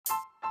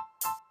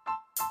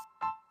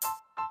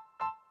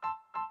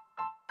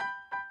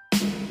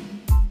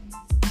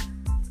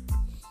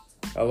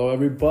Hello,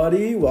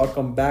 everybody.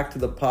 Welcome back to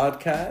the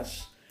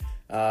podcast.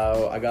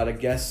 I got a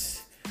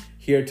guest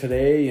here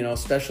today,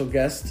 special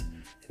guest.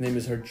 His name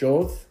is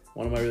Harjot,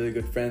 one of my really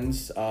good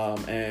friends.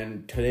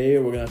 And today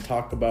we're going to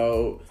talk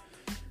about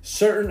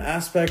certain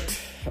aspect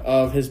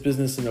of his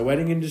business in the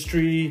wedding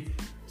industry,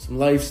 some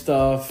life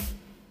stuff.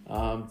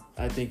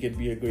 I think it'd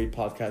be a great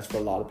podcast for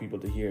a lot of people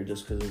to hear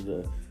just because of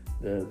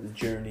the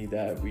journey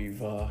that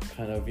we've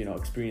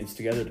experienced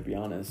together, to be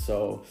honest.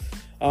 So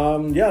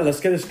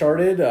let's get it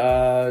started.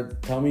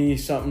 Tell me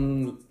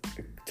something,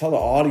 tell the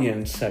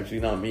audience, actually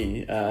not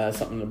me,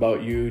 something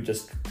about you,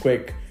 just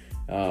quick,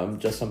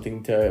 just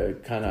something to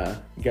kind of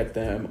get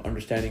them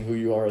understanding who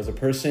you are as a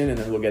person, and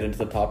then we'll get into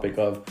the topic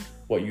of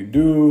what you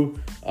do,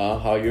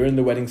 how you're in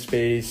the wedding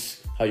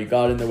space, how you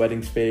got in the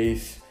wedding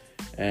space,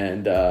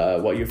 and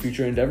what your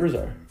future endeavors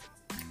are.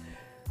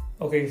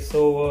 Okay,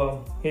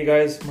 so hey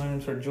guys, my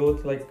name's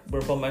Harjot, like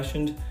Burpa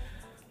mentioned.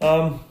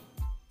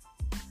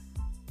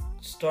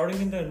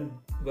 Starting in the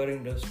wedding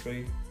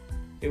industry,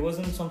 it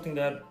wasn't something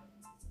that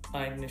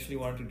I initially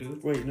wanted to do.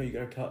 Wait, no, you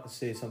gotta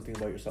say something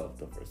about yourself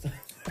though first.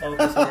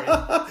 Okay, sorry.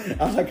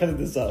 I'm not cutting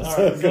this out.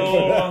 Alright,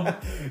 so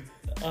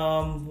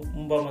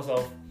about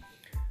myself.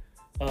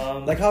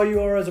 Like how you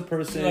are as a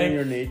person, like,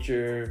 your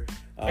nature,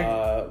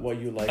 what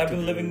you like. I've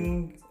been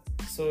living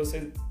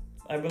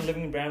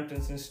in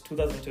Brampton since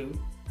 2002.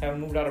 I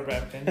haven't moved out of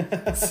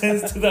Brampton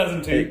since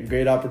 2002. Hey,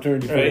 great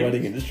opportunity for the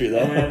wedding industry, though.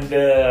 And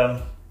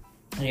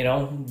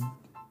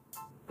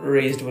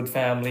raised with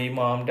family,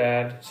 mom,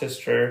 dad,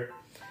 sister.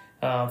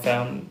 I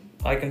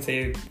can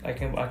say I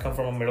come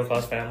from a middle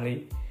class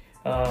family.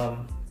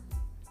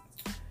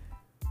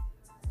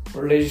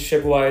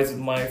 Relationship wise, with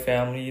my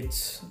family,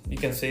 you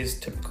can say it's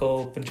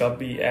typical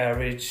Punjabi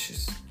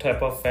average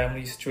type of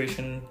family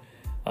situation.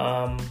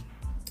 But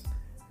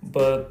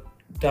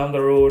down the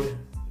road,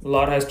 a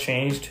lot has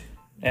changed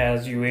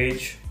as you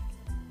age.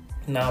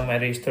 Now I'm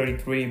at age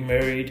 33,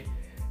 married,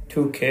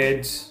 2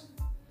 kids,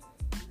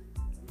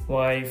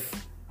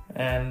 wife,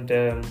 and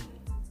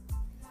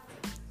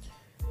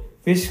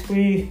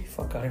basically,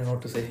 I don't know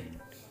what to say.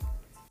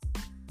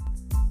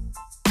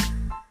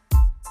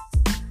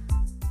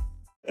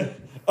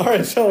 All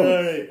right,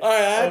 I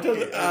had to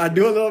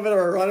do a little bit of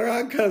a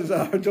runaround because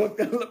Joe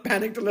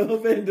panicked a little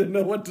bit and didn't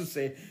know what to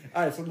say.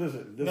 All right, so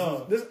listen,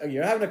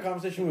 you're having a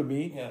conversation with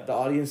me. Yeah. The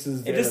audience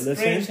is there to listen. It's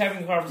strange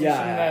having a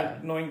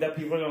conversation knowing that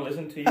people are going to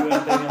listen to you and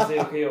they're going to say,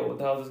 okay, what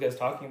the hell is this guy's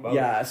talking about?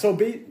 Yeah, so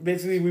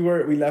basically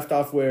we left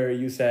off where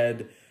you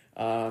said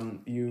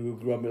you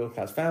grew up middle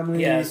class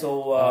family. Yeah,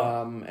 so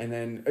and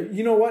then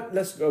you know what?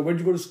 Where'd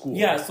you go to school?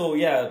 Yeah, so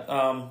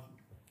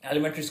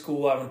elementary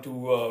school, I went to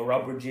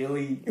Robert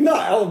Jaley.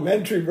 Not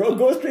elementary, bro.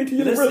 Go straight to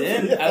university.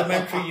 Listen,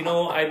 elementary,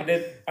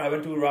 I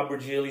went to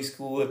Robert Jaley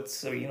school.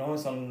 It's,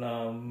 it's on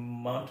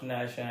Mountain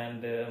Ash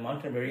and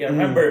Mountain Berry. I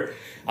remember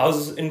I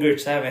was in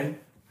grade 7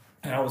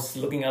 and I was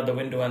looking out the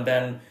window, and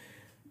then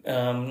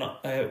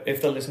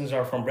if the listeners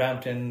are from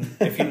Brampton,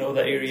 if you know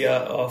the area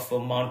of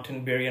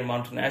Mountain Berry and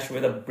Mountain Ash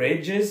where the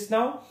bridge is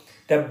now,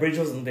 that bridge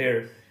wasn't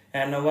there.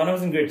 And when I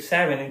was in grade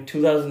 7 in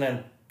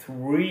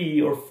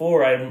 2003 or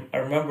 4, I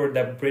remember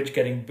that bridge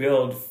getting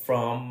built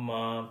from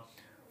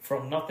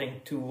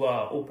nothing to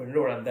open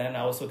road, and then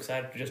I was so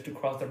excited just to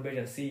cross the bridge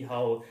and see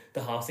how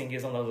the housing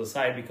is on the other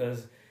side,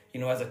 because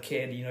as a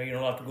kid you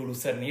don't have to go to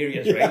certain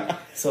areas, right?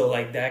 So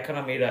like that kind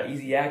of made an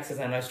easy access,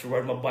 and I used to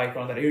ride my bike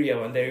around that area.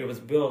 When the area was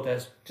built, I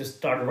just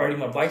started riding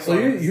my bike. So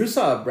you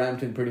saw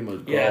Brampton pretty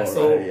much grow, right?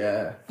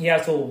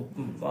 So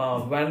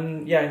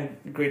when in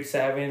grade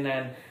 7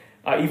 and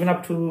even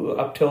up till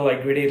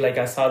like grade 8, like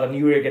I saw the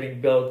new area getting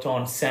built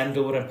on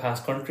Sandalwood and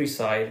past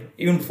Countryside,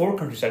 even before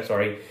Countryside,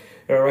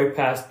 right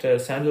past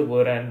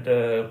Sandalwood and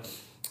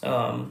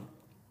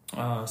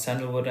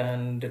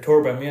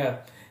Torbram, yeah.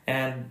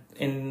 And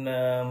in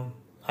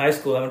high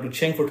school, I went to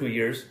Ching for 2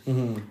 years,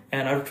 and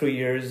after 2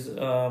 years,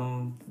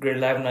 grade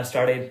 11, I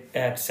started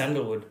at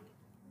Sandalwood.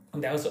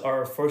 And that was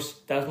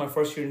my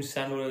first year in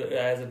Sandalwood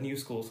as a new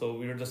school. So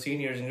we were the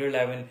seniors in grade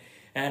 11,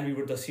 and we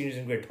were the seniors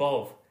in grade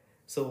 12.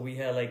 So we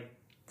had like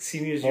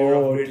seniors year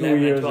of grade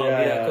 11 and 12,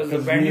 because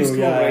it's a brand new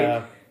school, right?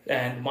 Yeah.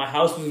 And my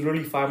house was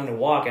really 5-minute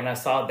walk, and I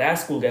saw that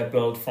school get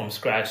built from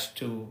scratch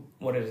to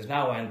what it is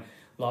now, and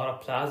a lot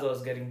of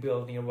plazas getting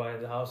built nearby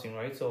the housing,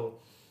 right? So,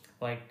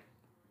 like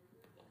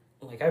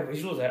I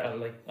visualize that,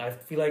 I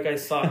feel like I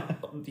saw,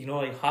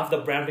 half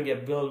the Brampton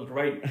get built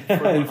right in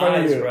front of my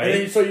eyes, right?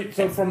 And then,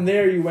 so from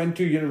there you went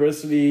to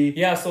university.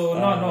 Yeah, so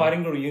no, I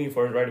didn't go to uni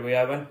first right away.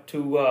 I went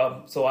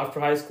to so after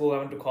high school I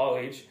went to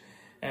college,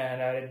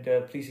 and I did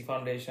the Plessy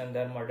Foundation.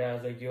 Then my dad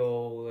was like,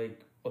 yo, like,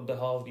 what the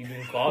hell do you do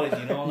in college?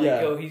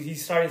 He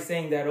started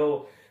saying that,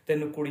 then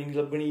you're going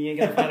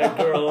to find a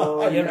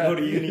girl, you have to go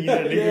to uni,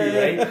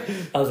 right?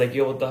 I was like,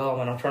 yo, what the hell,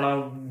 man? I'm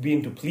trying to be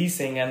into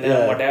policing, and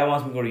then my dad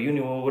wants me to go to uni.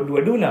 Well, what do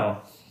I do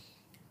now?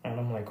 And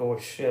I'm like, oh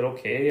shit,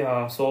 okay.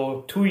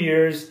 So 2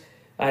 years,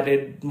 I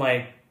did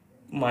my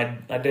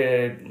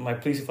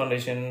Plessy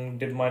Foundation,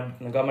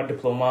 got my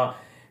diploma,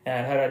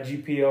 and had a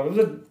GPA.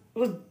 It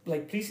was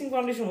like Policing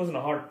Foundation wasn't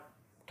a hard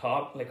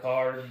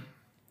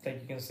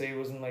like you can say it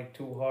wasn't like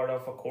too hard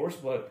of a course,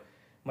 but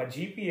my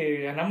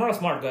GPA, and I'm not a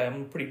smart guy,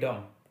 I'm pretty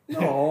dumb.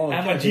 No,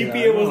 and my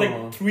GPA was like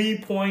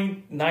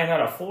 3.9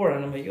 out of 4,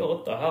 and I'm like, yo,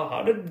 what the hell?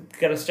 How did it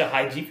get such a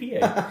high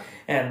GPA?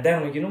 And then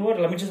I'm like, you know what?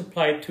 Let me just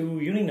apply to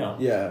uni now.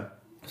 Yeah.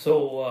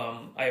 So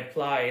I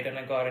applied and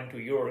I got into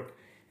York.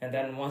 And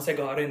then once I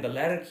got in, the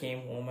letter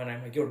came home and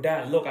I'm like, yo,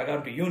 Dad, look, I got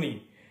into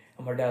uni.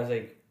 And my dad's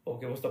like,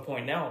 okay, what's the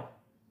point now?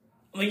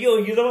 I'm like, yo,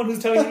 you're the one who's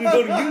telling me to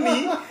go to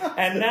uni.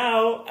 And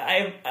now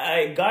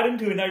I got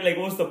into it and I'm like,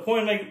 what's the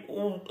point? Like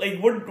what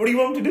do you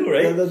want me to do,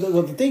 right? Yeah,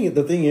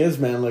 the thing is,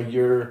 man, like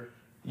your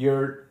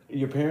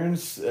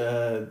parents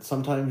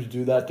sometimes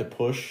do that to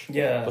push.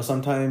 Yeah. But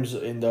sometimes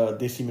in the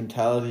Desi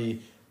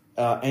mentality,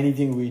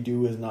 anything we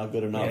do is not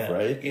good enough,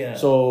 right? Yeah.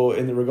 So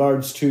in the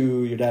regards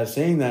to your dad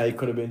saying that, it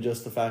could have been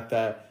just the fact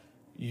that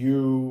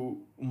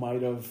you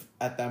might have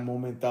at that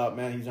moment thought,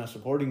 man, he's not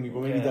supporting me, but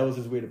maybe that was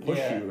his way to push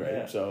you, right?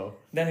 Yeah. So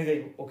then he's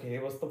like, okay,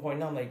 what's the point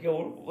now? I'm like,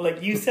 yo,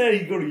 like you said,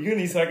 you go to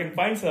uni so I can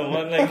find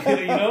someone, like,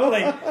 you know,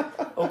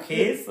 like,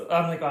 okay. So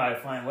I'm like, all right,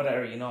 fine,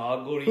 whatever, you know,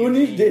 I'll go to who uni.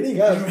 needs dating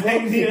apps?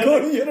 Right? You go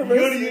to university.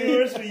 Go to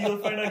university, you'll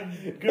find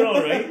a girl,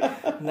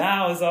 right?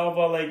 Now it's all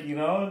about like, you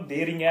know,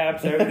 dating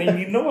apps,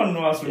 everything. No one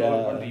wants to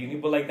go to uni,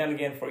 but like then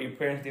again, for your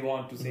parents, they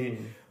want to say,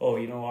 oh,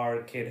 you know,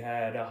 our kid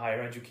had a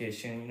higher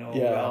education, you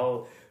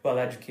know, well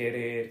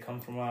educated, come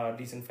from a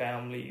decent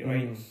family,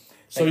 right?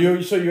 So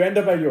you end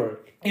up at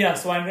York. Yeah,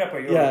 so I ended up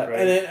at York, right?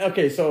 And then,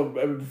 okay, so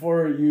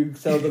before you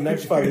tell the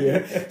next part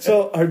here,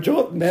 so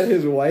Harjot met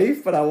his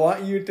wife, but I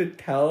want you to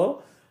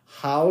tell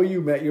how you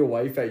met your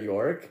wife at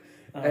York.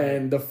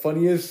 And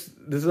this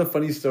is a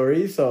funny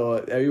story, so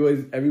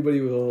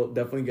everybody will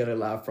definitely get a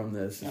laugh from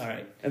this. All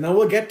right. And then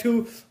we'll get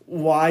to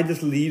why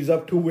this leads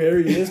up to where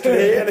he is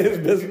today and his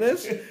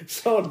business.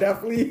 So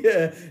definitely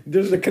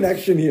there's a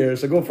connection here,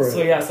 so go for it.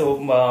 So yeah, a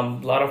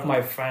lot of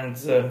my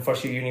friends in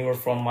first year uni were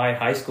from my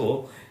high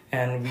school,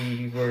 and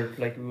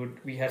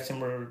we had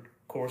similar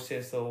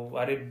courses. So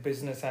I did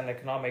business and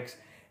economics,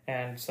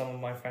 and some of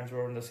my friends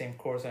were in the same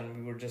course, and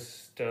we were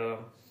just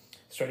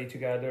study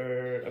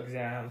together,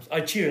 exams.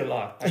 I cheated a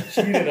lot.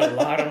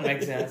 On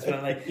exams.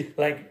 When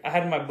like I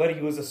had my buddy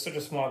who was such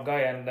a smart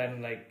guy, and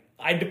then like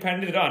I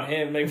depended on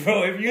him. Like,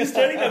 bro, if you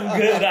study, I'm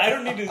good. I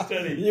don't need to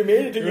study. You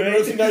made it to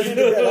university, now you need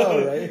to get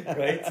out, right?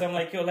 Right. So I'm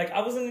like, yo, like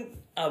I wasn't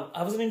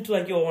into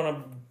like, yo, I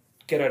want to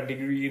get a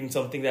degree in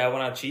something that I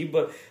want to achieve,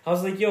 but I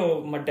was like,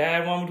 yo, my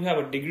dad wanted me to have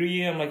a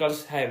degree. I'm like, I'll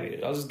just have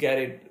it. I'll just get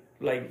it.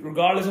 Like,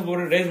 regardless of what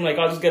it is, I'm like,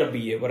 I'll just get a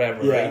BA,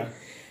 whatever, right?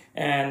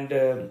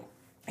 And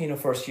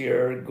first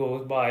year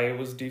goes by, it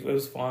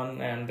was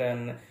fun, and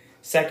then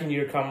second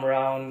year come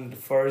around,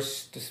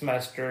 first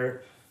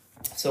semester.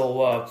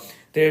 So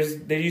there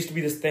used to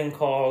be this thing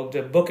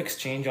called book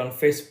exchange on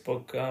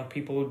Facebook.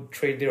 People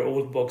trade their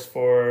old books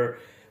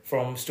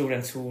from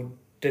students who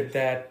did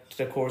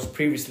the course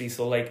previously.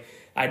 So like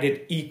I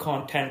did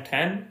Econ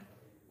 1010,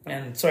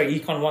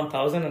 Econ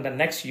 1000, and then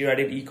next year I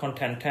did Econ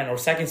 1010, or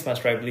second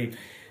semester I believe.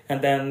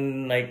 And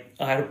then like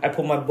I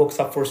put my books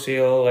up for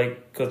sale,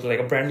 like, because like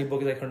a brand new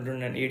book is like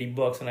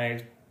 $180, and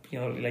I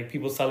like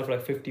people sell it for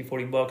like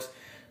 $50-$40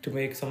 to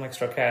make some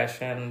extra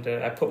cash, and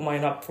I put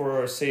mine up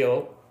for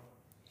sale.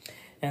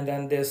 And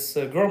then this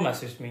girl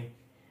messaged me.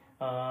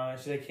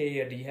 She's like,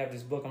 hey, do you have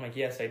this book? I'm like,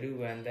 yes, I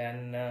do. And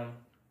then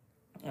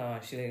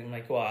I'm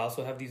like, well, I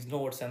also have these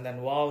notes. And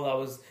then while I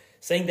was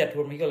saying that to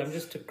her, I'm like, let me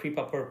just creep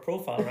up her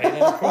profile, right?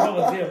 And the profile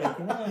was there.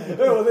 I'm like,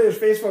 oh, there's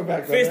Facebook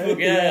back then. Facebook, right?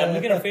 Yeah. I'm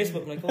looking at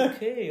Facebook. I'm like,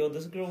 okay,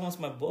 this girl wants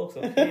my books.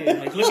 Okay. I'm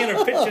like, looking at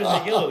her pictures,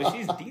 like,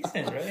 she's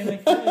decent, right? I'm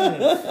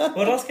like,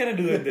 what else can I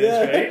do with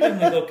this, right? I'm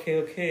like,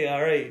 okay,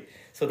 all right.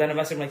 So then I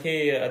messaged him like,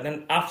 hey,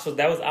 so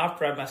that was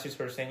after I messaged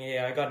her saying, hey,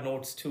 I got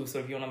notes too. So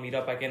if you want to meet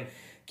up, I can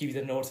give you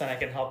the notes and I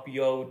can help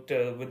you out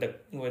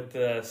with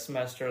the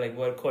semester, like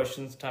what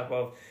questions type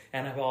of,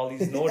 and I have all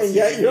these notes.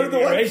 Yeah, you're the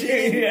one right?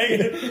 cheating.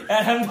 And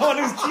I'm the one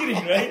who's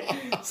cheating,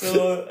 right?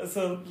 So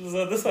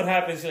this what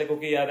happens. She's like,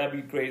 okay, yeah, that'd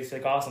be great. It's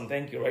like, awesome,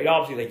 thank you, right?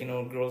 Obviously,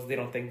 like, girls, they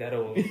don't think that,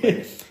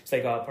 it's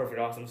like, oh, perfect,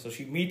 awesome. So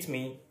she meets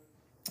me.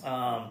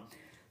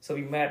 So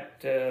we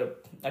met.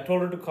 I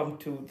told her to come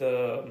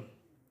to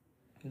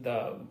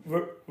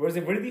where's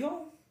it, Verdi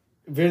Hall?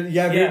 Verdi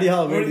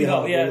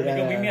Hall. Yeah,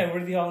 because we meet at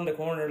Verdi Hall in the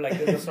corner, like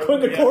there's a circle.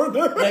 The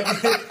corner? Like,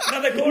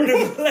 not the corner,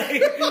 but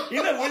like,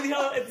 Verdi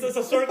Hall, it's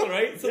a circle,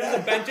 right? So there's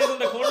the benches in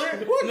the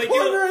corner. What like,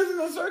 corner is in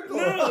a circle?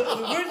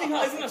 No, Verdi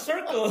Hall is in a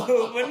circle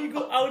when you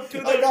go out to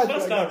the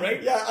bus stop,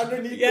 right? Yeah,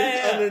 underneath.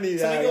 Underneath.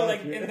 So we go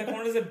like in the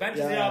corners of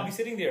benches there, I'll be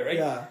sitting there, right?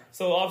 Yeah.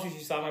 So obviously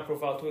she saw my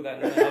profile too,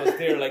 that I was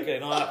there, like,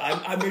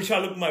 I made sure I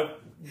look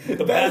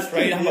the best,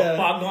 right? I have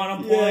a pog on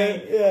a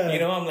point.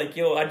 Yeah. I'm like,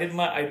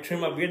 I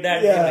trimmed my beard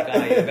that day. I'm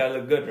like, you gotta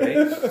look good,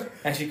 right?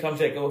 And she comes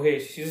like, oh, hey,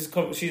 she's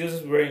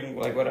just wearing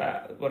like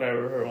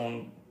whatever her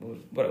own,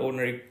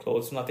 ordinary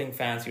clothes, nothing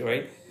fancy,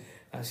 right?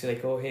 And she's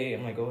like, oh, hey.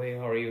 I'm like, oh, hey,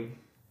 how are you?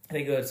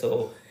 Hey, good.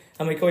 So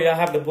I'm like, oh, yeah, I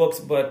have the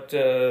books, but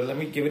let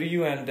me give it to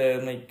you. And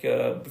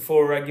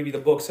before I give you the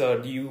books,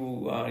 do you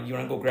want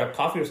to go grab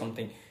coffee or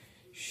something?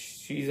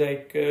 She's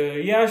like,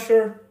 yeah,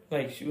 sure.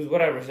 Like, she was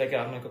whatever. She's like,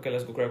 yeah. I'm like, okay,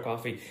 let's go grab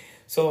coffee.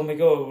 So I'm like,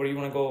 oh, where do you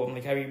want to go? I'm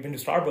like, have you been to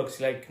Starbucks?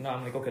 She's like, no.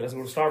 I'm like, okay, let's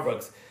go to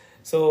Starbucks.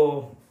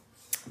 So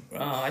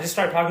I just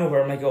started talking to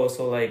her. I'm like, oh,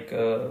 so like,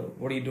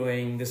 what are you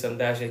doing? This and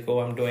that. She's like,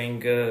 oh, I'm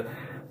doing.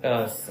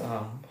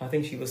 I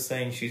think she was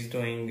saying she's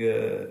doing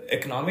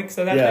economics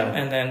at that time.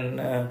 And then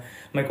I'm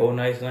like, oh,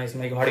 nice. I'm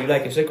like, how do you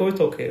like it? She's like, oh,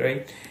 it's okay,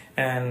 right?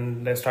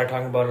 And I start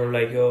talking about her,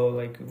 like, yo,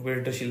 like,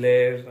 where does she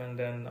live? And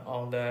then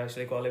all that. She's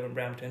like, oh, I live in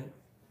Brampton.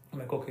 I'm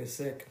like, okay,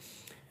 sick.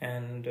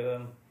 And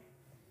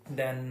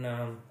then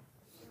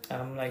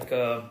I'm like,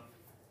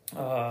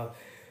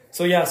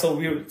 so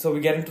we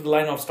get into the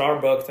line of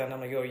Starbucks, and I'm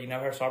like, yo, you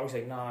never heard Starbucks? She's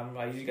like, no,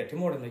 I usually get Tim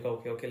Hortons. I'm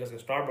like, okay, let's go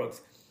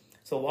Starbucks.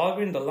 So while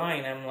we're in the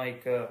line, I'm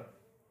like, yo,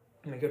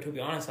 to be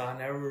honest, I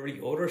never really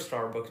ordered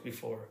Starbucks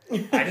before.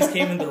 I just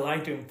came in the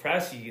line to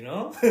impress you, you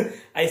know?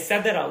 I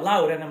said that out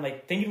loud, and I'm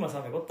like thinking to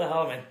myself, like, what the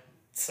hell am I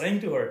saying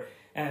to her?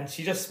 And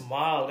she just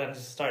smiled and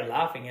just started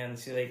laughing, and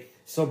she's like...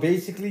 So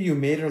basically, you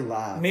made her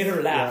laugh.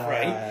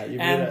 Right?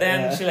 And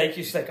then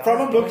she's like...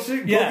 From a book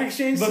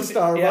exchange to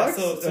Starbucks? Yeah,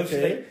 so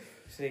she's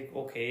like,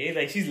 okay,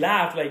 like, she's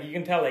laughed, like, you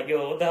can tell, like,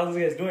 yo, what the hell is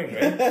this guy doing,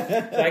 right?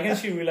 So I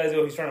guess she realized,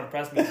 oh, he's trying to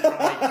impress me,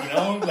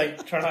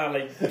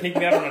 trying to take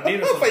me out on a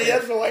date or something. But he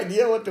has no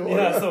idea what to order.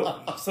 Yeah,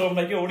 so I'm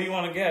like, yo, what do you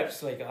want to get?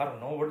 She's like, I don't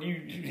know, what do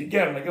you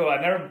get? I'm like, oh,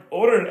 I never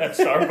ordered at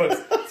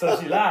Starbucks. So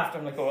she laughed.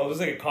 I'm like, oh, well, it was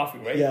like a coffee,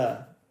 right?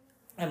 Yeah.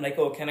 I'm like,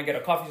 oh, can I get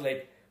a coffee? She's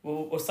like,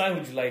 well, what size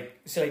would you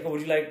like? She's like, oh,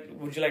 would you like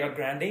a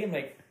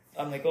grande?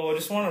 I'm like, oh, I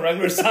just want a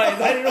regular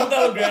size. I didn't know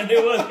what grande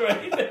was,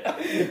 right?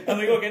 I'm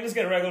like, okay, just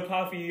get a regular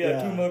coffee,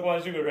 2 milk,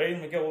 1 sugar, right?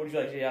 I'm like, oh, what would you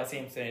like? Yeah,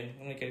 same.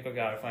 I'm like, okay,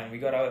 got it, fine. We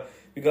got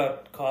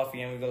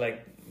coffee, and we got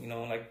like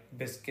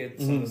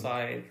biscuits on the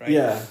side, right?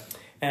 Yeah.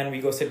 And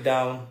we go sit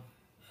down,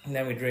 and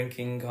then we're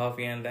drinking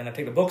coffee, and then I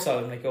take the books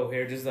out. I'm like, oh,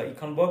 here, this is the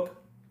econ book,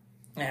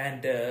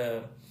 and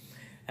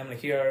I'm like,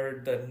 here are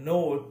the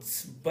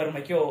notes, but I'm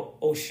like, yo,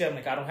 oh shit, I'm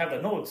like, I don't have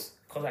the notes,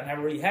 because I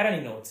never really had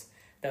any notes.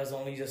 That was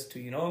only just to,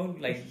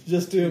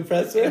 just to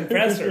impress her?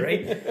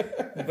 Right?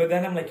 But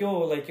then I'm like,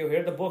 yo, here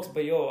are the books,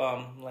 but I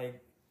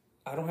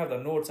don't have the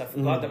notes. I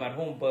forgot them at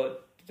home,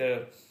 but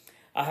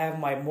I have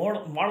my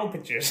model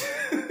pictures.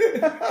 So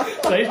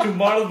I used to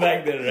model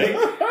back then, right?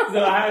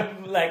 So I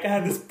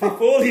had this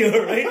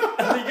portfolio, right?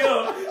 I'm like,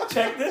 yo,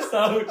 check this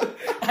out.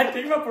 I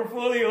take my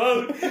portfolio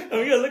out, and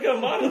we gotta look at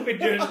model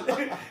pictures.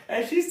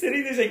 And she's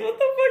sitting there, she's like, what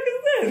the fuck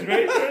is this,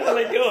 right? And I'm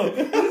like, yo,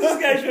 this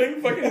guy showing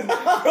fucking his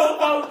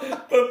profile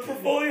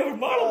portfolio of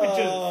model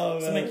pictures.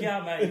 So I'm like,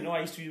 yeah, man,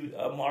 I used to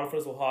model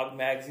for Hog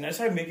magazine. I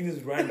started making this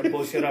random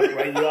bullshit up,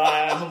 right? Yo,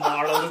 I'm a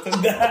model, this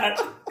and that.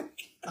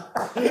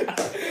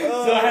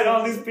 So I had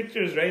all these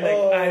pictures, right? Like,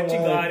 I actually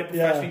got it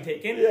professionally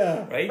taken,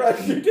 right?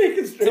 Professionally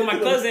taken straight. So my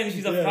cousin,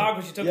 she's a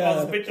photographer, she took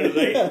all these pictures,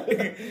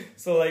 right?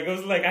 So it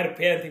was like, I had to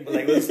pay anything, but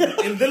they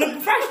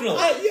look professional.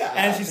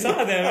 And she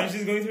saw them, and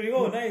she's going through,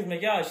 oh, nice. I'm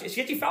like, yeah,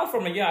 she actually fell for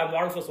me. Yeah, I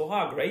modeled for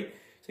Sohag, right?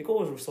 She's like,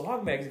 oh, it was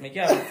Sohag magazine. I'm like,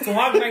 yeah,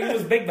 Sohag magazine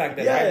was big back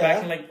then, right?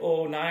 Back in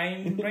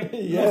 2009, right?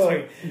 No,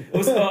 sorry. It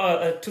was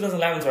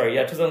 2011, sorry.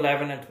 Yeah,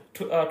 2011 and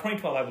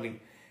 2012, I believe.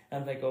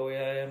 I'm like, oh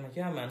yeah. I'm like,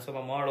 yeah, man. So I'm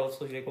a model.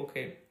 So she's like,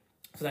 okay.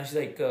 So then she's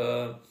like,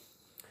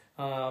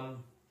 and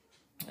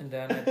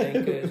then I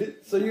think.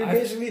 So you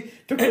basically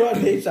took her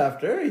on dates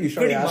after you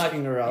started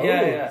asking her out.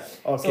 Yeah.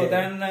 Okay. So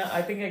then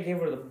I think I gave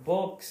her the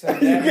books. And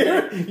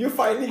then you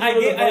finally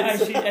gave her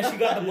the books. She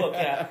got the book.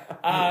 Yeah.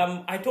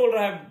 I told her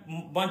I have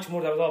a bunch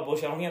more. That was all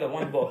bullshit. I only had the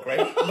one book,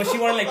 right? But she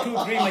wanted like 2, 3.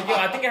 I'm like, yo,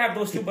 I think I have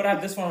those 2, but I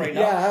have this one right now.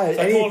 Yeah.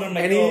 So I told her,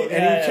 like, any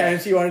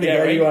chance you wanted to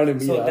get, you wanted to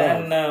be. So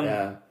then.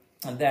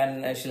 And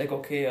then she's like,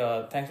 okay,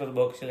 thanks for the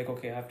book. She's like,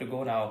 okay, I have to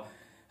go now.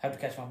 I have to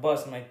catch my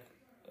bus. I'm like,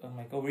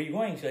 oh, where are you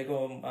going? She's like,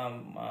 oh,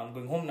 I'm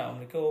going home now. I'm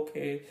like, oh,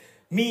 okay.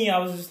 Me, I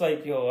was just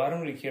like, yo, I don't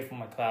really care for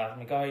my class. I'm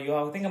like, oh,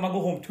 yo, I think I'm going to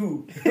go home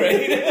too,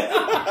 right?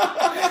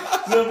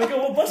 So I'm like, oh,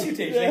 what bus you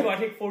take? She's like, oh, I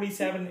take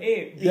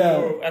 47A.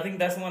 Yeah. I think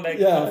that's the one that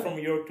comes from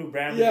York to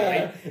Brampton,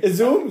 right?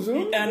 Zoom?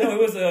 No, it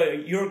was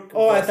York.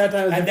 Oh, bus. at that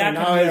time it was different.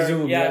 Now it's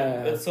Zoom.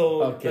 Yeah.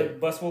 So the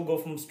bus will go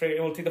from it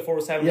will take the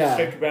 407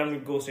 straight to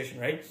Brampton GO station,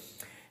 right?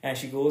 And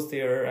she goes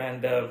there,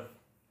 and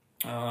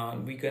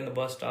we go in the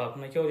bus stop.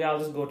 I'm like, yo, I'll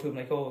just go to. I'm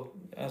like, oh,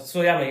 I'm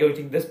like, yo, you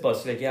take this bus?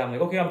 She's like, yeah. I'm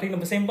like, okay, I'm taking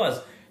the same bus.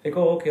 Like,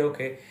 oh,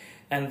 okay.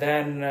 And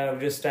then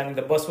we're just standing.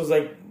 The bus was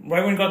like,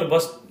 right when we got the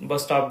bus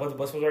stop, but the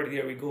bus was already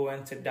there. We go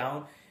and sit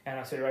down, and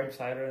I sit right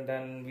beside her, and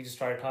then we just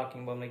started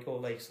talking about, like, oh,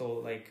 like,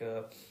 so, like,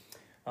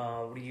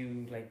 what do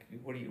you like?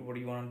 What do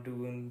you want to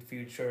do in the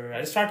future? I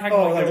just started talking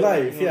about like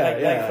life,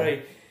 life,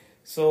 right?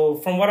 So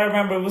from what I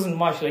remember, it wasn't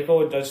much. Like,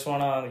 oh, I just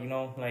wanna,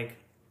 like,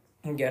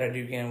 get a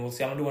degree, and we'll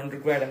see. I'm gonna do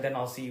undergrad, and then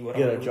I'll see what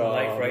I'm gonna do in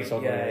life, right?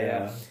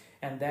 Yeah.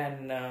 And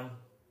then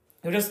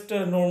it was just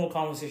a normal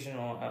conversation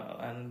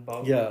and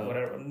about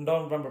whatever.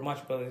 Don't remember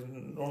much, but it's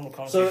normal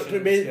conversation. So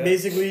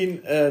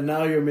basically,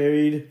 now you're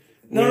married.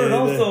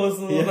 No. So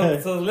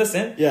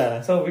listen.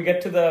 Yeah. So we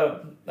get to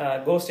the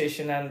GO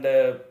station, and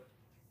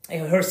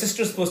her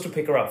sister's supposed to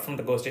pick her up from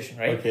the GO station,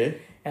 right? Okay.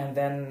 And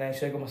then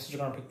she's like, "Oh, my sister's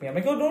gonna pick me up."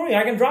 I'm like, "Oh, don't worry,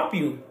 I can drop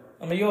you."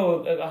 I'm like,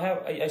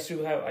 I used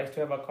to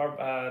have a car,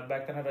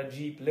 back then I had a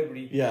Jeep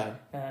Liberty. Yeah.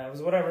 It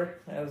was whatever.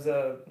 It was,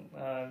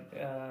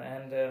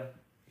 and,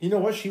 you know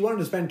what? She wanted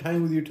to spend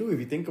time with you too, if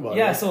you think about it.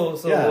 yeah, so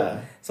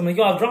I'm like,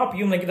 I'll drop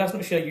you. I'm like, that's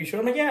not, she's like, you sure?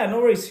 I'm like, yeah, no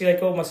worries. She's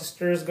like, my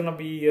sister's gonna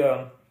be,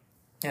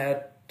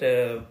 at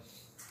this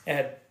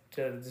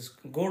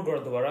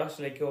Gurdwara. She's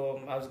like,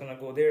 I was gonna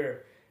go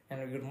there and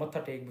we would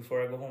matha take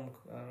before I go home.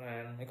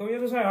 And I'm like, yeah,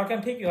 that's right. I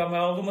can take you.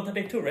 I'll go matha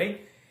take too, right?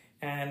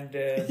 And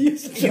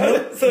first day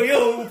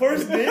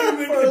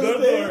we went to the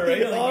Gurdwara,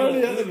 right?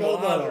 Like, this is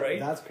wild, right?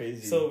 That's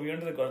crazy. So we went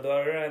to the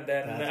Gurdwara, and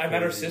then I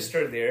met her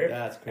sister there.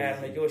 That's crazy.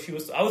 And like,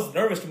 I was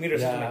nervous to meet her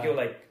sister.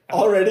 Like,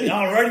 already,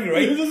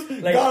 right? You just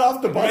like, got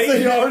off the bus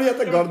and you're already at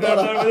the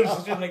Gurdwara.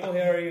 She's like, how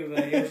are you?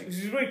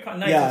 She's really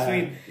nice and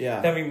sweet.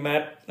 Yeah. Then we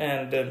met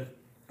and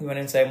we went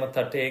inside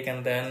Matha Tek,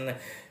 and then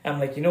I'm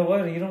like, you know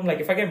what? Like,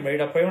 if I get married,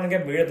 I probably want to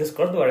get married at this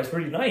Gurdwara. It's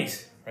really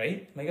nice,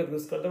 right? Like,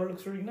 this Gurdwara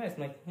looks really nice.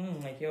 I'm like,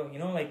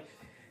 like,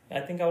 I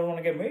think I would want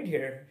to get married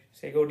here.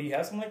 Say, do you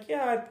have some? I'm like,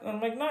 yeah.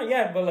 I'm like, not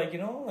yet, but like,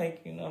 I'm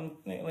like,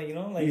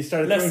 you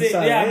started let's say,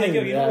 yeah, I'm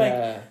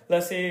like,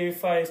 let's say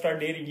if I start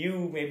dating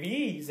you,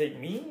 maybe he's like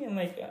me. I'm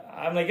like,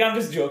 I'm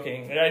just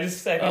joking. I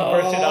just burst it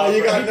out.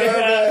 You got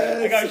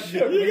nervous. I got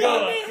shook. You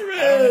got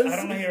nervous. I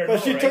don't know here.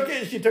 But she took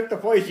it. She took the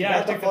point. She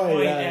got the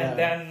point. And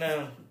then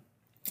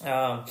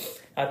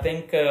I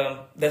think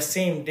the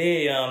same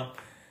day.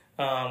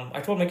 I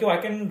told him, I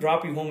can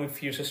drop you home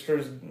if your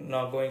sister's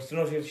not going.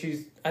 So,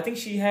 I think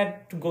she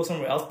had to go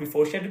somewhere else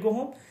before she had to go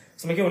home.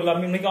 So I'm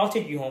like, I'll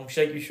take you home.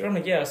 She's like, you sure? I'm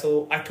like, yeah.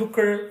 So I took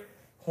her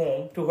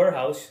home to her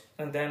house,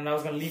 and then I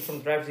was going to leave from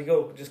the drive. She's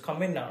like, just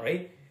come in now,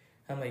 right?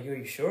 I'm like,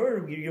 you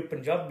sure? You're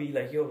Punjabi,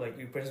 like, your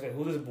parents like,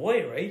 who's this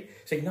boy, right?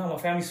 She's like, no, my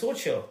family's so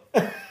chill.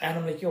 And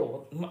I'm like,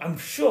 I'm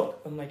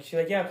shook. I'm like, she's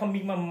like, yeah, come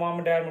meet my mom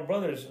and dad and my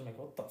brothers. I'm like,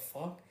 what the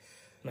fuck?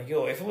 I'm like,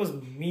 if it was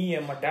me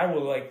and my dad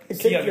would like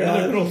see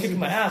another girl kick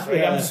my ass, right?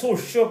 Yeah. I'm so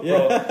shook,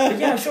 bro. Like,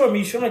 yeah, sure,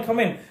 me, sure, like,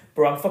 come in.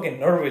 Bro, I'm fucking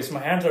nervous.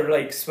 My hands are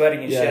like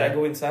sweating and shit. I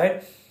go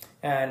inside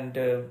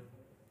and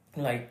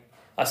like,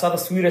 I saw the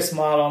sweetest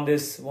smile on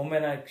this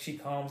woman. She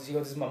comes,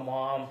 this is my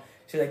mom.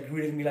 She like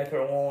greeted me like her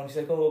own. She's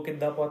like,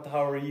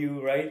 how are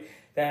you, right?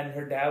 Then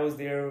her dad was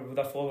there with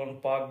a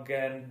full-on pug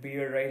and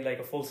beer, right? Like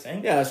a full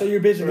sink. Yeah, so you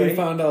basically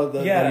found out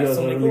that you was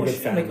a really good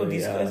family. I'm like,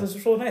 these guys are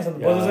so nice. And the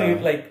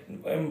brothers like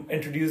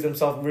introduced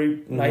themselves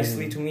very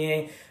nicely to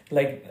me.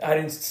 Like, I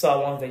didn't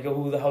saw one like,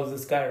 who the hell is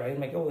this guy, right?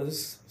 I'm like, this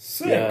is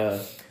sick. Yeah.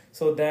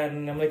 So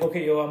then I'm like,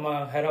 okay, I'm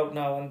gonna head out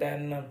now. And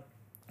then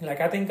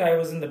like, I think I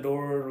was in the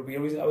door. I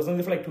was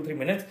only for like 2-3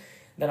 minutes.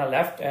 Then I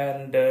left,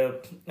 and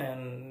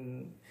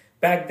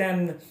back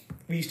then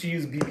we used to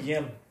use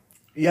BBM.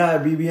 Yeah,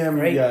 BBM.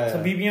 Right? Yeah.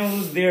 So BBM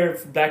was there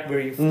for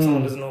BlackBerry. If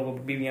someone doesn't know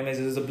what BBM is,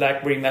 it's a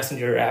BlackBerry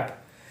Messenger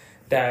app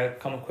that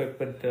come equipped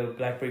with the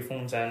BlackBerry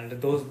phones, and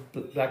those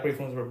BlackBerry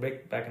phones were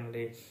big back in the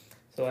day.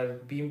 So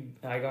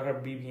I got her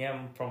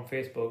BBM from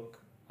Facebook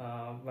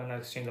when I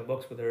exchanged the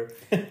books with her.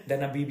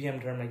 Then a BBM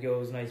turned like, it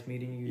was nice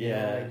meeting you.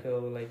 Yeah.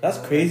 Like that's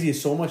crazy.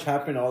 So much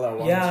happened all at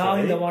once. Yeah, right?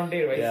 in the one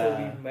day, right? Yeah.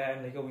 So we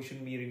met, like, we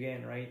should meet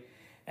again, right?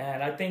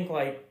 And I think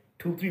like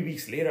 2-3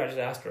 weeks later, I just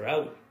asked her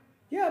out.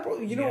 Yeah, bro.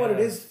 You know what it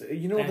is.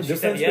 You know, and the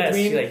difference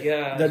between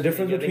the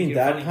difference between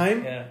that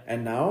time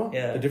and now.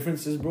 Yeah. The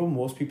difference is, bro.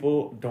 Most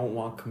people don't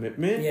want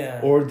commitment.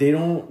 Yeah. Or they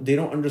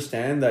don't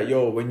understand that.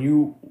 When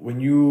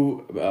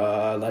you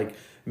like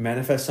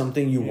manifest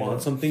something, you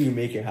want something, you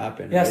make it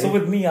happen. Yeah. Right? So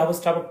with me, I was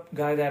the type of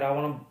guy that I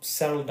want to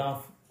settle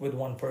down with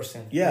one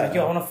person. Yeah. Like,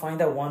 I want to find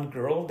that one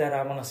girl that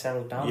I want to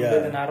settle down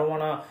with, and I don't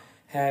want to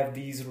have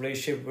these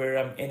relationships where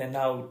I'm in and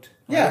out.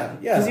 Right? Yeah.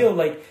 Yeah. Because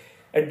like.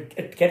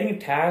 Getting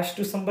attached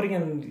to somebody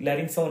and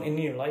letting someone in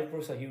your life, bro,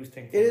 is a huge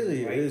thing. It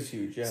is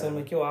huge. Yeah. So I'm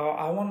like,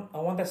 I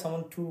want that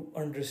someone to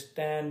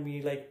understand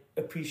me, like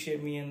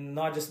appreciate me, and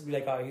not just be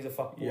like, he's a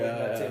fuckboy. Yeah,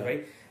 that's it,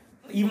 right?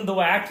 Even though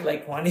I act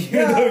like one.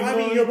 Yeah, I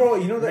mean, bro,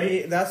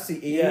 that's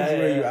the age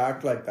where you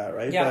act like that,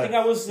 right? Yeah, but I think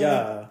I was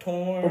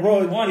torn. But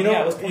bro,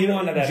 I was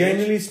 21 at that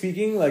genuinely age.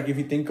 speaking, like if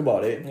you think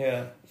about it,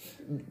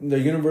 the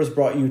universe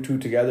brought you two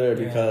together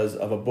because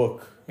of a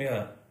book.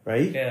 Yeah.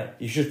 Right? Yeah.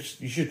 You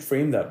should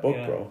frame that book,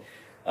 bro.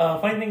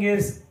 Funny thing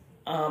is,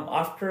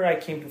 after I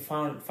came to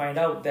find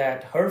out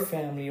that her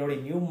family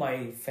already knew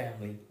my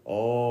family.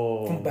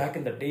 Oh. From back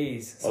in the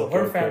days. So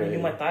her family knew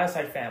my Thai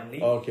side family.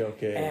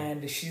 Okay.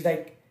 And she's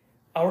like,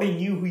 I already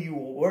knew who you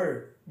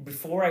were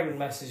before I even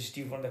messaged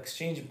you from the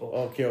exchange book.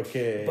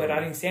 Okay. But I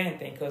didn't say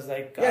anything because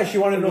like... Yeah, she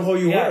wanted to know who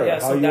you were. Yeah,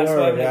 so that's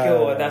why I'm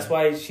like, that's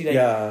why she like...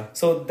 Yeah.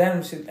 So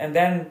then,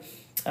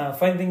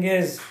 funny thing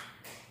is,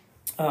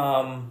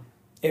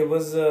 it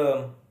was...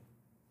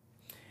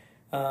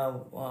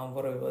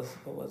 what I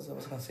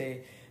was gonna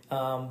say.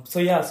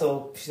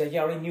 So she's like, I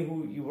already knew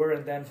who you were,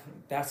 and then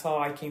that's how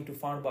I came to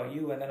find about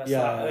you. And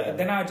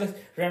then I just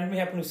randomly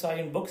happened to saw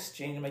you in books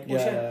exchange. I'm like, oh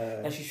shit!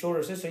 And she showed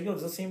her sister,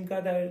 it's the same guy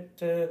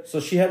that.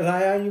 So she had an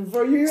eye on you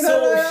for you.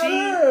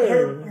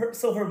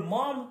 So her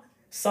mom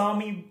saw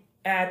me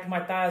at my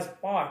Ta's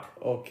spot.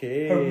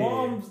 Okay. Her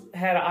mom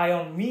had an eye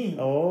on me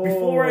Oh.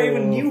 before I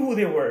even knew who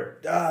they were.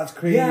 That's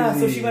crazy. Yeah,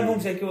 so she went home.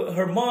 She's like,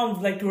 her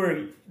mom, like to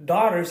her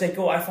daughter, she's like,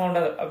 I found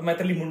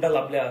Maitali Munda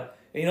Labla.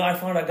 I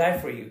found a guy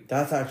for you.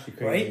 That's actually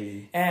crazy.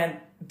 Right? And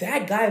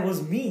that guy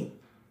was me.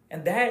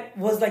 And that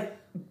was like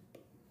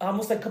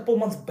almost like a couple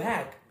months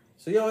back.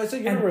 So, it's a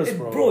universe,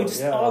 bro. It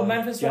just all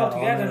manifested all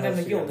together. And then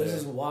like, this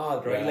is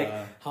wild, right? Yeah.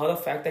 Like how the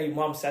fact that your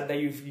mom said that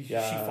she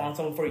found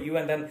someone for you,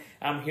 and then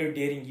I'm here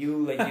dating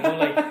you, like,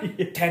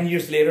 like 10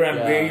 years later, I'm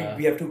married,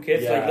 we have 2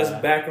 kids. Like, let's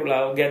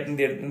get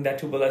in that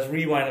too, but let's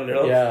rewind a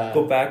little,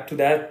 go back to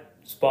that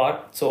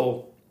spot.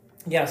 So,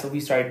 so we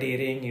started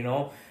dating,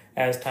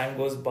 as time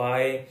goes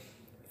by.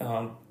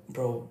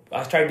 Bro,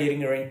 I started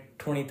dating her in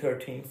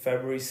 2013,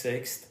 February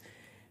 6th,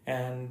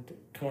 and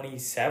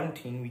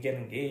 2017 we get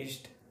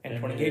engaged, and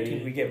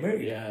 2018 we get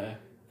married. Yeah,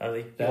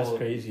 like that's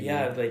crazy.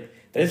 Yeah, man. like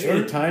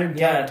it's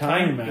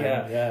time,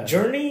 man. Yeah.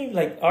 Journey,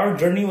 like our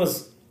journey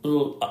was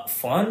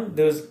fun.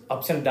 There was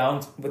ups and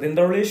downs within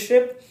the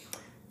relationship,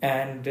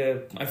 and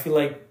I feel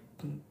like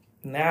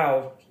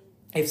now,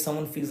 if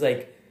someone feels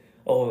like,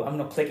 I'm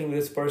not clicking with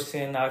this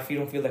person, if you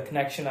don't feel the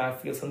connection, I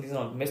feel something's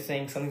not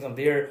missing, something's not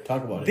there.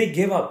 Talk about it. They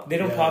give up. They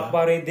don't talk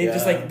about it. They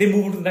just they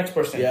move on to the next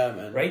person. Yeah,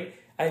 man. Right?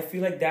 I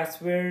feel like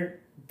that's where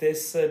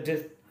this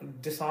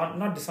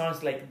not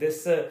dishonest, like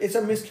this. It's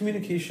a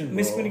miscommunication. Bro.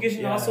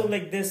 Miscommunication. Also,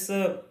 like this.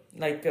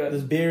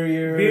 This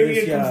barrier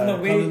comes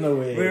in the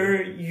way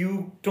where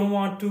you don't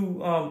want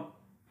to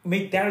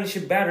make that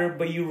relationship better,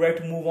 but you're ready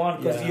to move on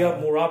because you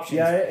have more options.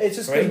 Yeah, it's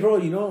just because, bro,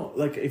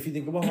 like if you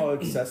think about how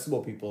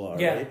accessible people are,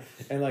 right?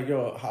 And like,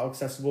 how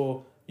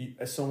accessible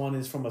someone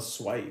is from a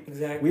swipe.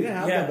 Exactly. We didn't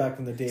have that back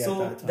in the day.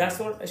 So at that time. that's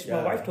what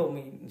my wife told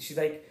me. She's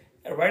like,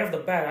 right off the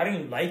bat, I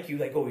didn't like you.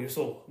 Like, you're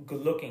so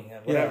good looking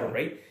and whatever,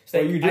 right? She's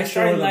like, you I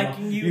started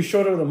liking you. You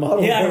showed her the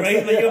model. Yeah,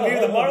 right. Like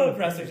you're the model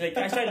presser. Like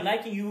I started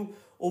liking you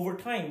over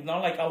time,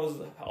 not like I was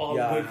all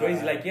going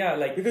crazy. Like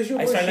because you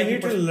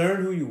need to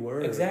learn who you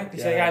were. Exactly.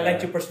 So I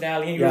liked your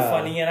personality and you were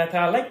funny, and I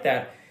thought I liked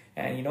that.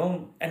 And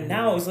and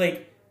now it's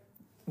like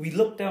we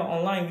look down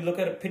online, we look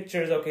at the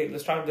pictures. Okay,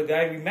 let's start with the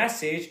guy. We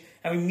message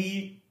and we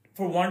meet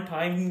for one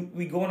time.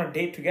 We go on a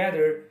date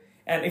together,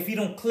 and if we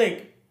don't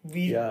click,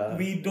 we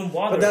don't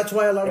bother. But that's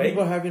why a lot of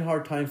people are having a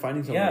hard time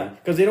finding somebody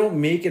because they don't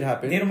make it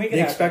happen.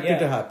 They expect it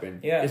to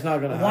happen. Yeah, it's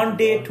not gonna happen. 1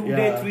 day, 2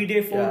 day, 3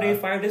 day, 4 day,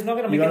 5 days. Not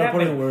gonna make it happen.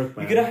 Put in work,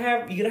 man. You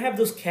gotta have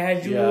those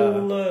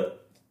casual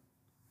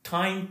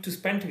time to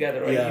spend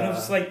together,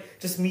 right?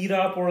 Just meet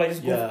up or like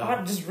just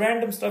go just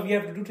random stuff you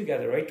have to do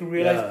together, right? To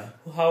realize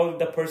how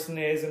the person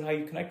is and how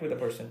you connect with the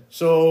person.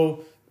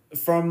 So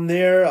from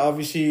there,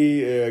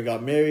 obviously,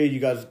 got married, you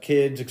got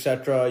kids,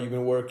 etc. You've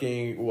been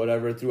working,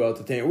 whatever, throughout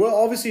the thing. We'll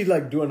obviously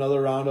like do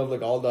another round of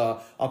like all the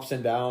ups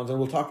and downs, and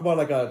we'll talk about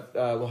like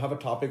we'll have a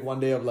topic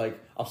one day of like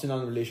ups and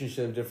downs in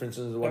relationship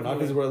differences and whatnot,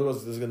 because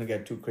otherwise this is gonna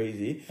get too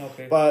crazy.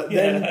 Okay. But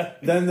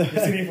then the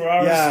for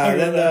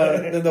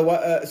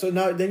hours. so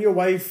now then your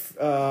wife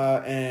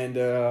and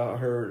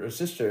her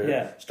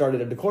sister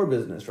started a decor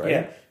business, right?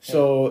 Yeah.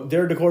 So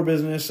their decor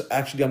business,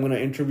 actually, I'm gonna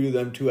interview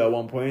them too at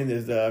one point.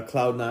 Is the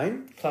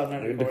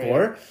Cloud9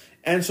 decor.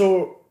 And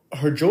so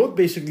Harjot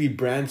basically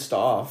branched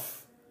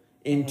off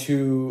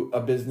into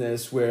a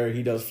business where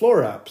he does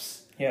floor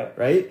wraps. Yeah.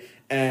 Right?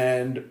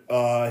 And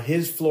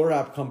his floor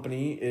wrap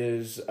company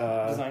is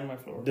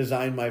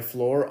Design My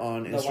Floor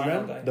on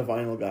Instagram. The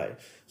Vinyl Guy.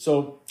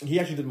 So he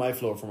actually did my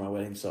floor for my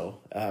wedding. So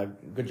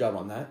good job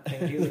on that.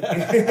 Thank you.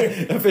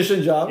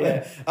 Efficient job.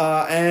 Yeah.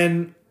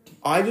 And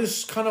I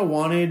just kind of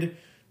wanted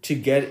to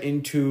get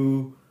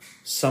into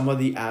some of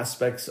the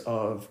aspects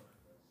of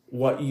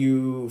what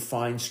you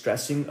find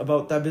stressing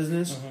about that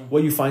business,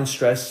 what you find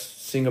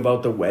stressing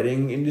about the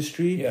wedding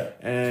industry,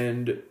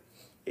 and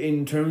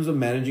in terms of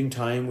managing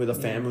time with a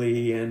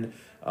family, and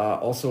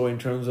also in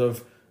terms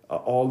of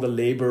all the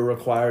labor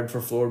required for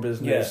floor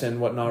business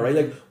and whatnot, right?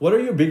 Like, what are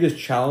your biggest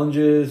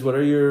challenges? What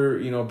are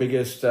your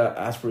biggest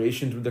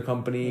aspirations with the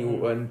company,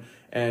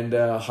 and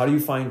how do you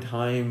find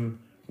time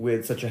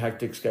with such a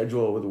hectic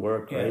schedule with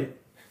work, right?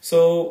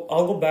 So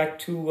I'll go back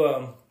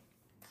to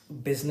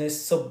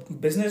business. So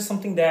business is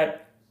something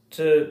that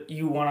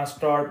you want to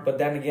start, but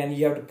then again,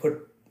 you have to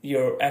put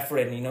your effort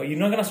in. You're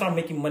not going to start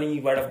making money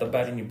right off the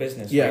bat in your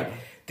business. Yeah. Right?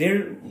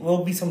 There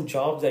will be some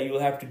jobs that you'll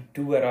have to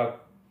do at a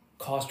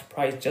cost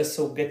price just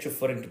so get your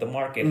foot into the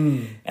market.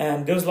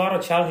 And there's a lot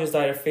of challenges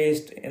that I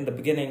faced in the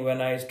beginning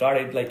when I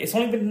started. Like, this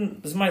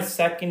is my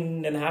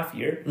 2.5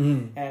 year.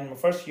 And my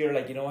first year,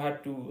 I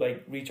had to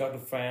reach out to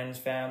friends,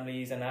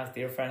 families, and ask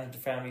their friends and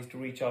families to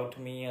reach out to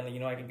me, and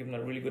I can give them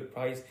a really good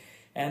price.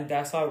 And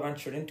that's how I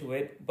ventured into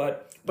it.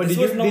 But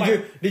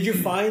did you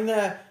find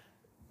that?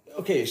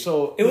 Okay,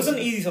 so it wasn't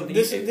easy. Something.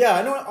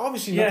 I know.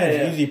 Obviously,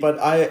 nothing's easy. But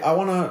I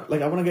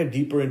wanna get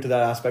deeper into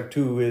that aspect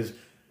too.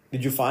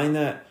 Did you find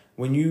that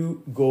when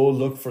you go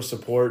look for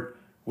support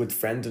with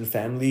friends and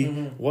family.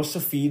 What's the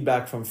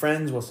feedback from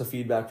friends? What's the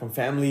feedback from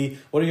family?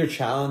 What are your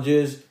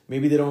challenges?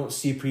 Maybe they don't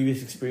see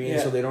previous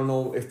experience, so they don't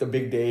know if the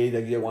big day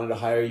that they wanted to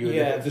hire you,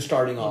 if they're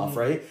starting off,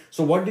 right?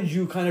 So what did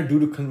you kind of do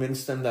to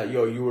convince them that,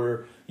 you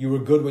were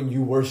good when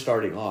you were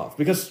starting off?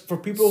 Because for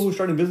people who are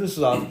starting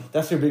businesses off,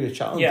 that's their biggest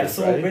challenge. Yeah,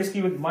 so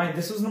basically with mine,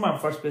 this was not my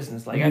first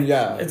business. Like,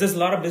 there's a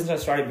lot of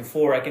business I started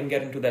before. I can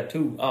get into that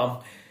too.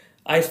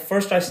 I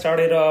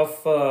started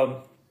off,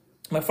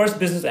 my first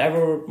business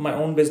ever, my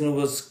own business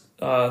was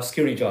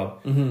security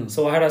job.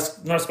 So I had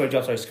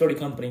security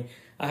company.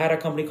 I had a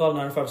company called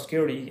 95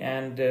 Security,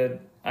 and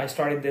I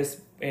started this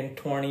in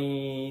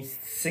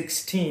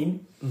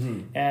 2016.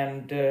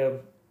 And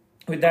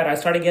with that, I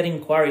started getting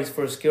inquiries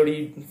for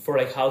security for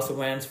like house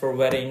events, for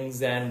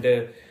weddings, and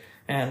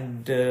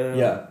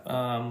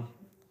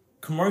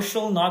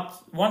commercial.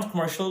 Not one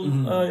commercial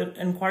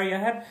inquiry I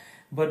had,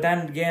 but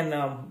then again,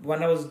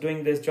 when I was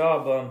doing this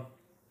job,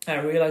 I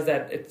realized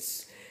that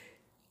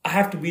I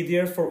have to be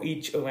there for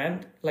each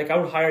event. Like, I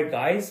would hire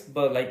guys,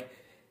 but like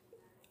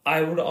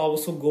I would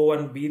also go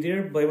and be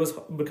there, but it was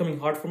becoming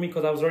hard for me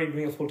because I was already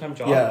doing a full-time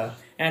job. Yeah.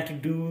 And to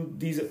do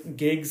these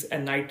gigs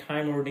at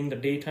nighttime or during the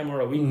daytime or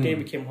a weekday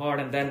became hard.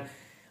 And then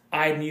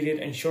I needed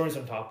insurance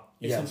on top.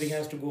 If something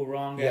has to go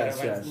wrong,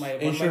 my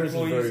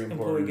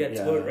employee gets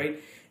hurt, right?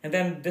 And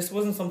then this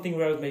wasn't something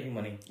where I was making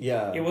money.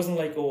 Yeah. It wasn't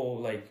like,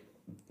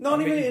 not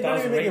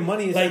even making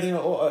money. It's like,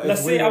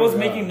 let's say I was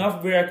making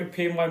enough where I could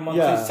pay my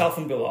monthly cell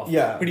phone bill off.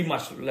 Yeah. Pretty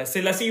much. Let's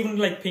say even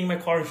like paying my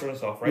car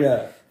insurance off, right?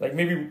 Yeah. Like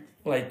maybe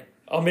like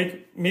I'll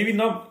make maybe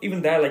not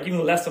even that, like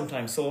even less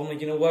sometimes. So I'm like,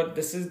 you know what?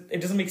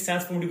 It doesn't make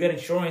sense for me to get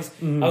insurance.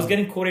 I was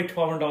getting quoted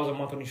 $1,200 a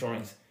month on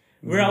insurance,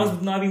 where I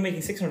was not even making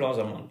 $600 a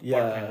month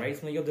part time, right?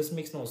 So I'm like, this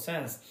makes no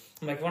sense.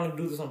 I'm like, if I want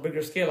to do this on a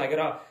bigger scale, I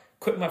gotta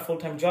quit my full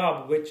time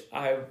job, which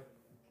I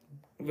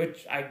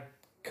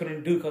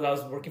couldn't do because I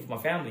was working for my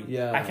family.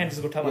 Yeah, I can't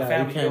just go tell my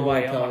family, I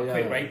want to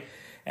quit, right?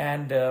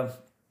 And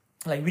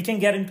like we can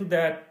get into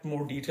that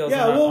more details.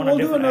 Yeah, we'll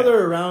do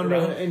another round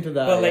into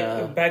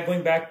that. But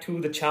going back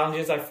to the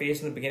challenges I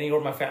faced in the beginning, or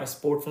my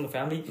support from the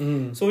family.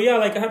 So yeah,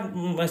 like I had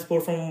my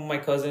support from my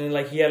cousin.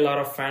 Like he had a lot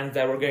of friends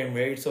that were getting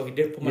married, so he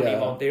did put my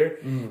name out there.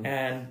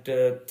 And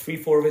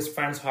 3-4 of his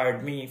friends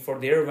hired me for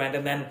their event,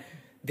 and then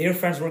their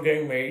friends were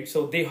getting married,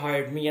 so they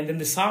hired me, and then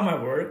they saw my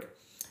work.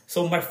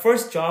 So my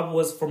first job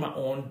was for my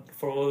own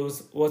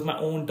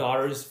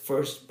daughter's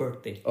first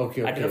birthday.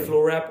 Okay. I did a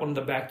floor wrap on the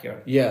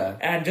backyard. Yeah.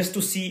 And just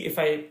to see if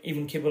I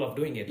even capable of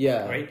doing it.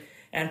 Yeah. Right.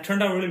 And it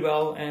turned out really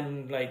well.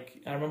 And like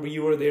I remember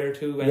you were there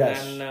too. And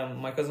then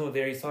my cousin was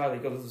there. He saw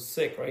it because he was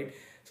sick, right?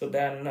 So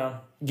then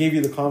gave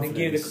you the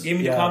confidence. Gave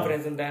me the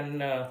confidence, and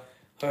then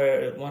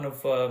one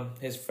of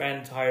his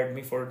friends hired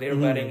me for their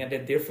wedding and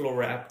did their floor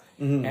wrap.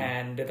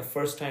 And the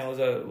first time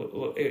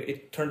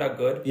it turned out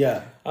good.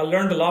 Yeah, I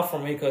learned a lot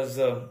from it because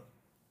the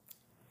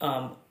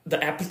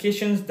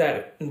applications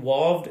that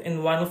involved in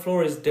vinyl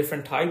floor is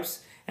different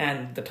types,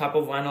 and the type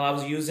of vinyl I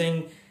was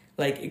using,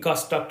 like it got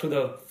stuck to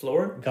the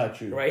floor.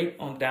 Got you. Right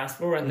on the dance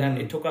floor, and then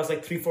it took us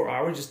like 3-4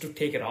 hours just to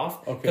take it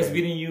off because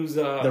we didn't use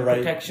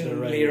protection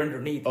layer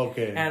underneath.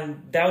 Okay,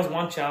 and that was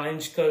one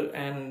challenge,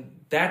 and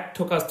that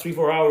took us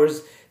 3-4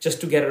 hours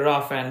just to get it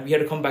off, and we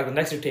had to come back the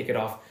next day to take it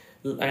off.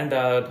 And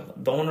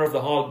the owner of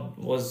the hall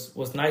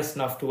was nice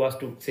enough to us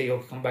to say,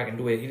 okay, come back and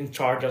do it. He didn't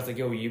charge us like,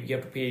 you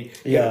have to pay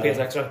us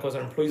extra because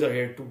our employees are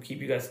here to keep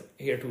you guys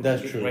here to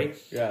That's true. Right?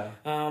 Yeah.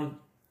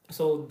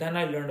 So then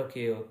I learned,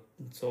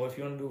 so if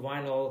you want to do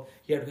vinyl,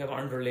 you have to have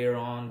an underlayer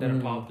on, then a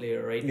top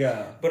layer, right?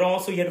 Yeah. But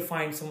also you have to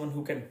find someone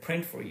who can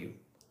print for you.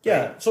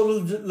 Yeah, right? So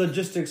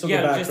logistics of the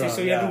background. Logistics.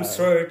 So you have to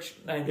research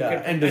and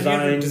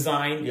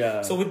design.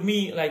 Yeah. So with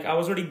me, like I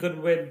was already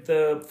good with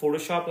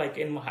Photoshop. Like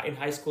in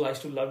high school, I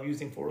used to love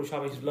using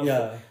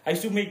Photoshop. I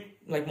used to make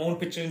like my own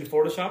pictures in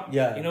Photoshop.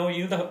 Yeah. You know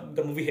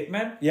the movie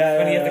Hitman. Yeah.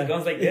 When he had the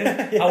guns like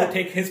this, I would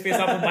take his face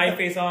off and my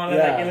face on and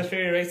like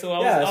Illustrator, right? So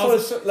I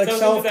was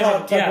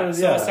self-taught.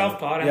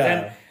 Self-taught, and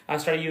then I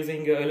started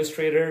using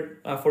Illustrator,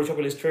 Photoshop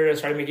Illustrator. I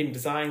started making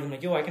designs. I'm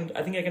like,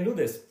 I think I can do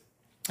this.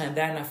 And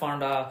then I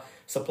found a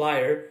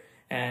supplier,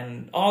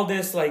 and all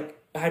this, like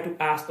I had to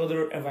ask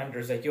other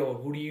vendors, like,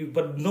 who do you?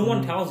 But no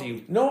one tells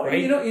you. No, right?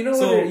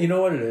 You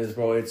know what it is,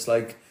 bro. It's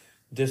like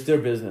just their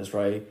business,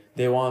 right?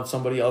 They want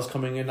somebody else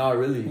coming in. Not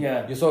really.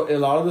 Yeah. So a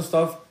lot of the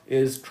stuff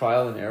is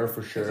trial and error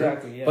for sure.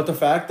 Exactly. Yeah. But the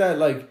fact that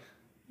like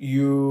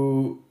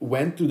you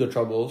went through the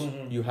troubles,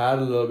 you had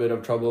a little bit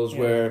of troubles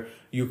where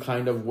you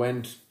kind of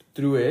went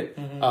through it.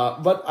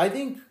 But I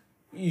think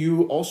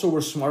you also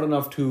were smart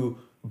enough to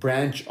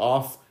branch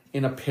off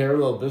in a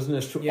parallel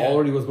business to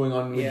already what's going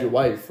on with your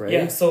wife, right?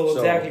 Yeah, so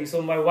exactly.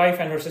 So my wife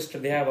and her sister,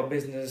 they have a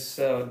business,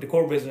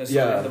 decor business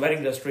in the wedding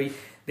industry.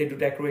 They do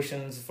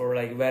decorations for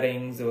like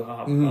weddings,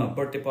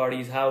 birthday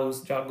parties,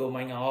 house, jago,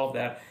 maina, all of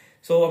that.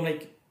 So I'm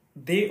like,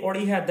 they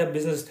already had that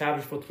business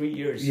established for 3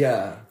 years.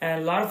 Yeah.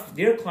 And a lot of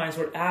their clients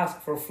would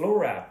ask for floor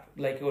wrap.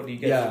 Like, do you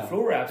get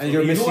floor wrap? And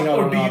you're missing out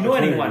on or do you know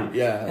anyone?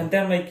 Yeah. And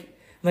then like,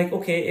 like,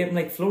 okay, if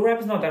like floor wrap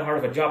is not that hard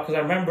of a job, because I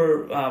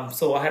remember,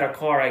 so I had a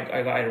car,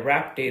 I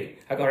wrapped it,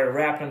 I got it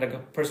wrapped, and the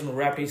person who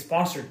wrapped it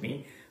sponsored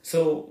me.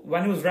 So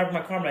when he was wrapping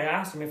my car, I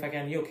asked him if I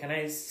can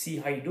I see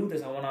how you do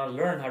this? I want to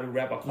learn how to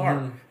wrap a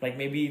car, like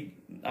maybe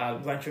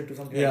venture into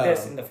something like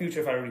this in the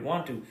future if I really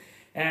want to.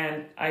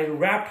 And I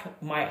wrapped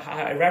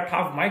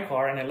half of my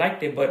car, and I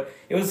liked it, but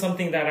it was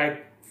something that I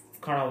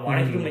kind of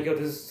wanted to do. Like, this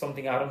is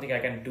something I don't think I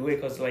can do it,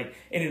 because like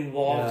it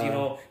involves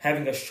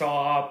having a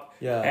shop,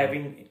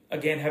 having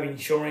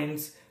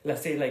insurance.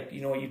 Let's say like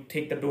you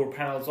take the door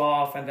panels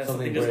off, and then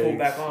something just go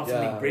back on,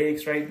 something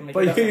breaks, right? Like,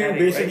 but you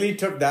basically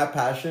took that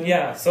passion,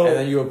 so and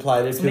then you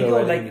applied it to the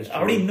wedding industry. I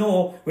already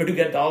know where to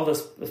get all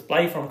this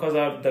supply from, because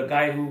the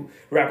guy who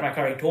wrapped my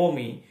car, he told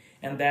me,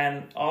 and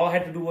then all I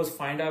had to do was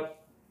find a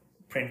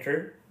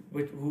printer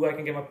who I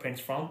can get my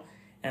prints from,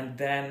 and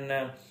then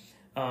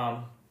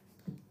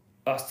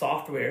a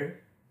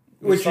software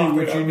which I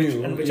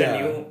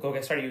knew. Go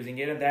get started using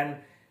it, and then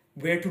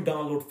where to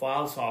download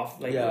files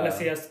off. Like let's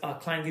say a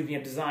client gives me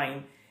a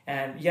design,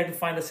 and you have to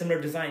find a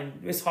similar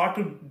design. It's hard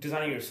to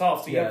design it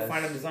yourself, so you have to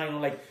find a design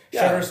on like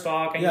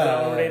Shutterstock, and you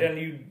download it, and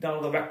you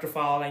download the vector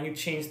file, and you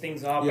change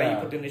things up, and you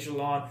put the initial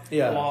on,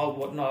 wall,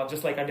 whatnot,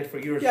 just like I did for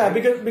yours. Yeah,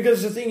 right?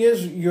 because the thing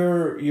is,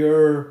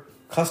 you're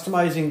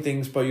customizing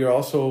things, but you're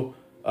also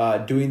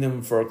doing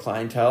them for a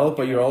clientele,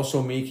 but you're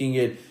also making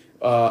it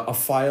a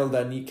file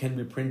that can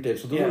be printed.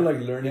 So those are like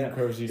learning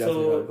curves you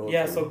definitely gotta go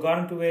through. So got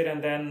into it,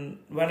 and then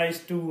when I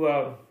used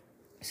to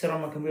sit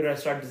on my computer, I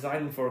started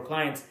designing for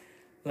clients.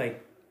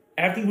 Like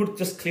everything would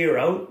just clear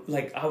out.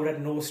 Like I would have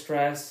no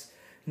stress,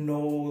 no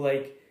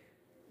like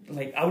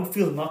I would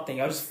feel nothing.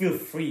 I would just feel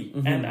free,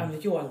 and I'm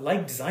like, I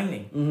like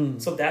designing.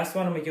 So that's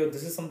when I'm like,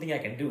 this is something I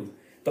can do.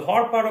 The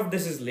hard part of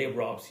this is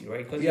labor, obviously,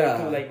 right? Because you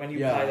have to, like, when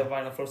you apply the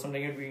vinyl floor,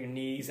 something you do your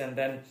knees, and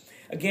then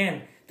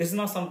again, this is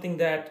not something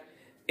that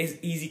is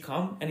easy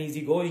come and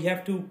easy go. You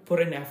have to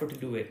put in effort to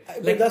do it.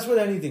 Like that's with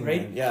anything,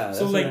 right? Man. Yeah.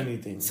 So like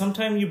anything.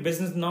 Sometimes your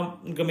business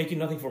not gonna make you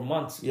nothing for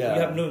months. Yeah.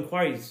 You have no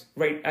inquiries,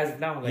 right? As of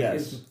now, like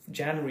it's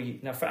January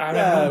now. I have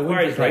no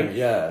inquiries, right?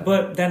 Yeah.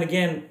 But then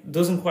again,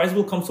 those inquiries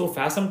will come so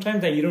fast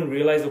sometimes that you don't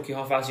realize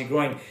how fast you're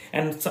growing.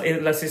 And so,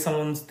 let's say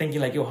someone's thinking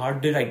like, how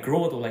did I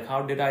grow though? Like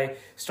how did I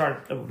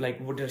start? Like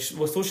what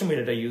social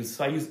media did I use?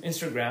 So I use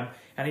Instagram,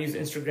 and I use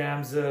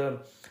Instagram's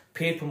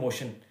paid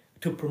promotion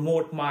to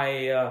promote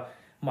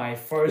my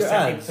first,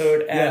 second,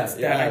 third ads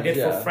that I did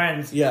for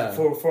friends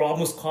for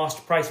almost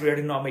cost price, where I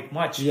did not make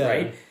much,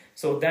 right?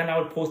 So then I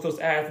would post those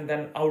ads, and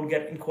then I would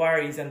get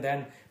inquiries, and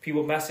then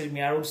people message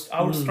me. I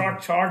would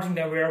start charging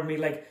them where me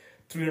like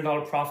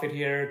 $300 profit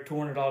here,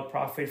 $200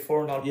 profit,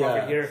 $400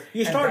 profit here.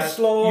 You start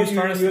slow,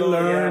 you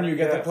learn, you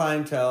get the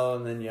clientele,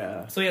 and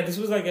then So this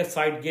was like a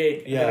side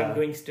gig that I'm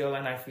doing still,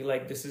 and I feel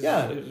like this is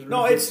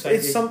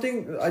it's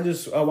something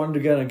I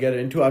wanted to get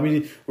into. I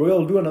mean,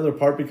 we'll do another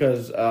part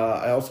because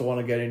I also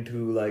want to get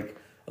into like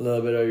a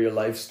little bit of your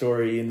life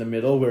story in the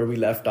middle where we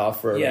left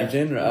off for a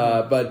region.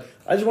 But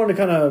I just wanted to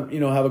kind of,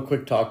 have a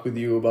quick talk with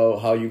you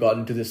about how you got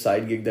into this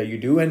side gig that you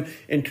do. And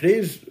in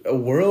today's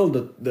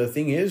world, the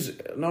thing is,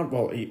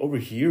 over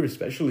here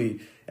especially,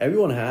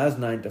 everyone has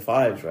 9 to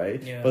 5s,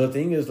 right? Yeah. But the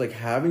thing is, like,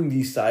 having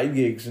these side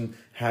gigs and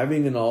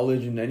having a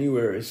knowledge in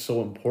anywhere is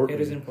so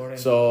important. It is important.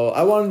 So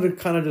I wanted to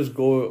kind of just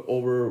go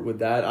over with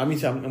that. I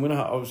mean, I'm going to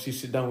obviously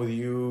sit down with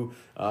you,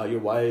 your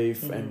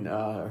wife, and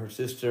her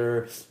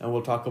sister, and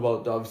we'll talk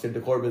about obviously the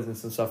decor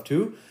business and stuff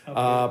too.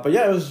 Okay. But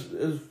yeah, it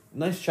was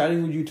nice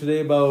chatting with you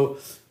today about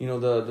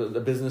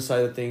the business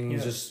side of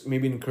things, just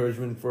maybe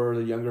encouragement for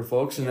the younger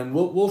folks, and then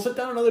we'll sit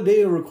down another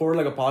day and record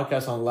like a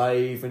podcast on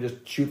life and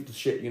just shoot the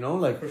shit,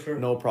 like for sure.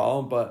 No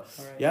problem. But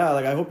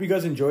like I hope you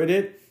guys enjoyed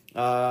it.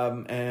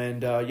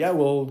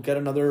 We'll get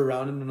another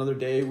round in another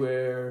day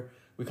where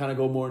we kind of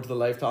go more into the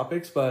life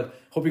topics, but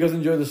hope you guys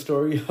enjoy the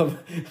story of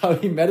how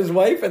he met his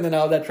wife and then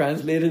how that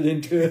translated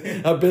into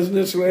a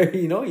business where,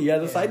 he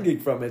had a side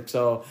gig from it.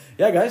 So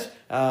guys,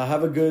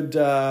 have a good,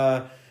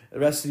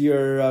 rest of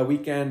your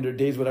weekend or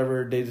days,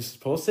 whatever day this is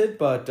posted,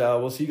 but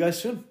we'll see you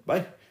guys soon.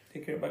 Bye.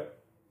 Take care. Bye.